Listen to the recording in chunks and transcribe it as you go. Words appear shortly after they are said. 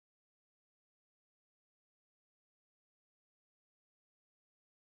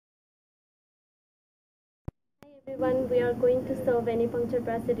Everyone, we are going to solve venipuncture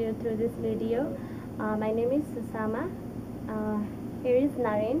procedure through this video. My name is Susama. Here is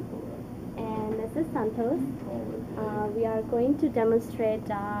Narendra and this is Santosh. We are going to demonstrate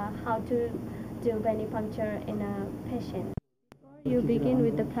how to do venipuncture in a patient. Before you begin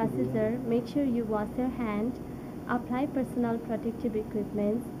with the procedure, make sure you wash your hand, apply personal protective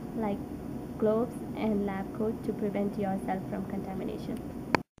equipment like gloves and lab coat to prevent yourself from contamination.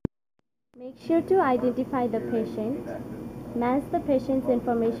 Make sure to identify the patient. Match the patient's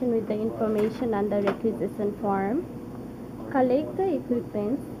information with the information on the requisition form. Collect the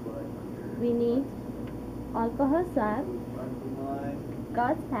equipment. We need alcohol swab,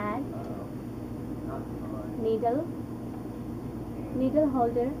 gauze pad, needle, needle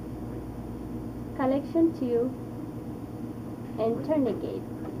holder, collection tube, and tourniquet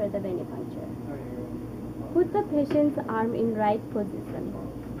for the venipuncture. Put the patient's arm in right position.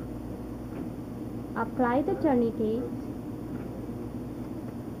 Apply the tourniquet.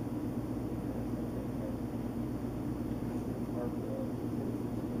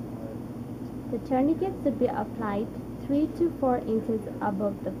 The tourniquet should be applied 3 to 4 inches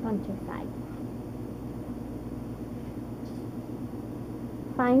above the puncture site.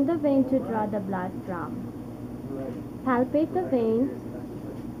 Find the vein to draw the blood from. Palpate the vein.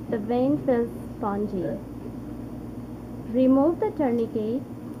 The vein feels spongy. Remove the tourniquet.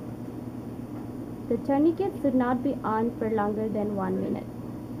 The tourniquet should not be on for longer than 1 minute.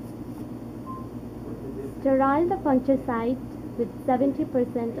 Sterile the puncture site with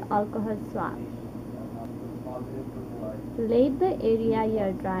 70% alcohol swab. Let the area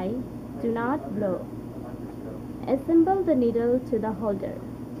air dry. Do not blow. Assemble the needle to the holder.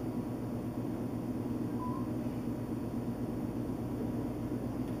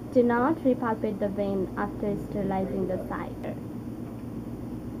 Do not repalpate the vein after sterilizing the site.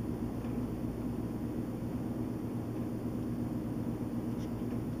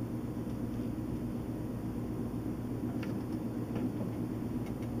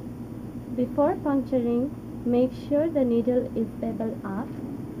 Before puncturing, make sure the needle is bevel up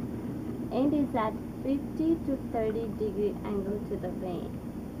and is at 50 to 30 degree angle to the vein.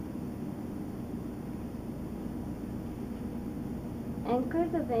 Anchor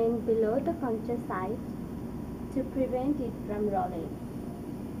the vein below the puncture site to prevent it from rolling.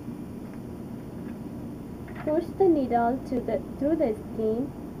 Push the needle through the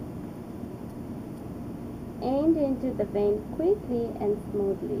skin and into the vein quickly and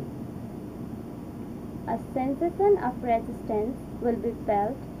smoothly. A sensation of resistance will be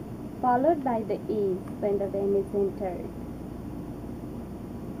felt, followed by the ease when the vein is entered.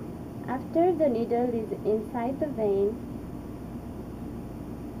 After the needle is inside the vein,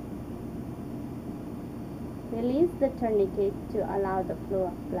 release the tourniquet to allow the flow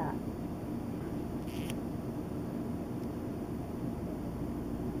of blood.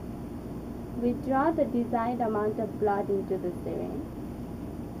 Withdraw the desired amount of blood into the syringe.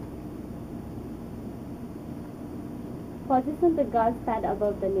 Position the gauze pad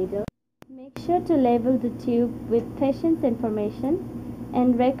above the needle. Make sure to label the tube with patient's information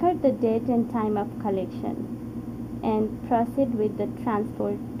and record the date and time of collection, and proceed with the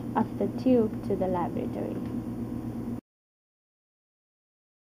transport of the tube to the laboratory.